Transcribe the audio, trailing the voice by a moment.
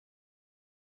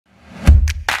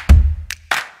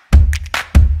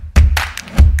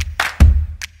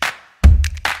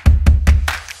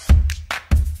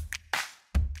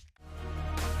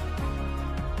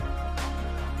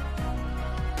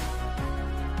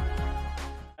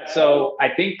So I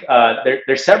think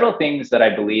there's several things that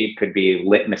I believe could be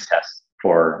litmus tests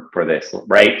for this,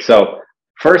 right? So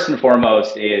first and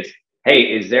foremost is, hey,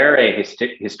 is there a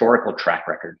historical track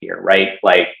record here, right?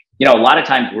 Like, a lot of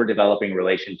times we're developing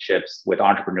relationships with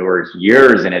entrepreneurs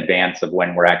years in advance of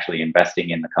when we're actually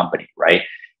investing in the company, right?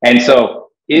 And so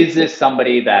is this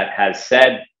somebody that has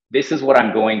said, this is what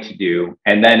I'm going to do,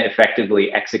 and then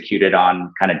effectively executed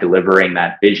on kind of delivering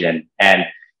that vision? And,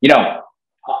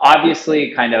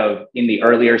 obviously kind of in the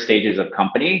earlier stages of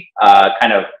company,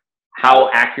 kind of how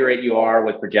accurate you are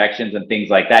with projections and things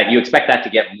like that, you expect that to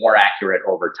get more accurate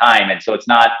over time. And so it's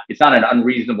not an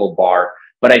unreasonable bar.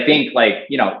 But I think, like,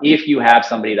 if you have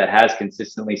somebody that has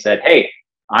consistently said, hey,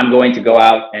 I'm going to go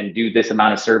out and do this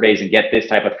amount of surveys and get this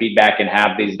type of feedback and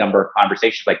have these number of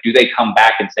conversations, like, do they come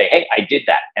back and say, hey, I did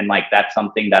that? And like, that's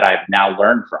something that I've now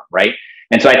learned from, right?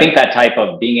 And so I think that type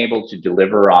of being able to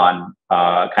deliver on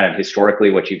kind of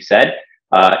historically what you've said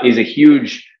is a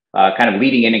huge kind of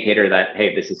leading indicator that,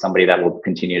 hey, this is somebody that will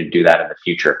continue to do that in the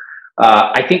future.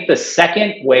 I think the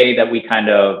second way that we kind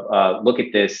of look at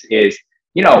this is,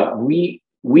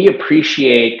 we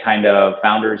appreciate kind of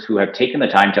founders who have taken the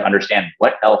time to understand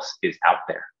what else is out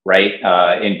there, right?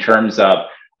 In terms of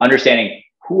understanding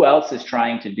who else is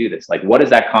trying to do this. Like, what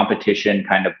does that competition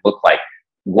kind of look like?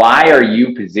 Why are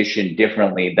you positioned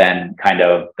differently than kind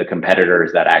of the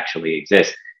competitors that actually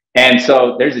exist? And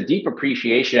so there's a deep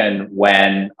appreciation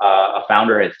when a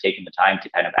founder has taken the time to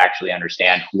kind of actually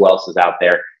understand who else is out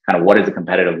there, kind of what does the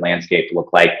competitive landscape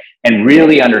look like, and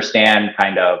really understand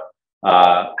kind of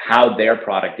how their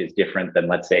product is different than,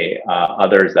 let's say,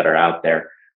 others that are out there.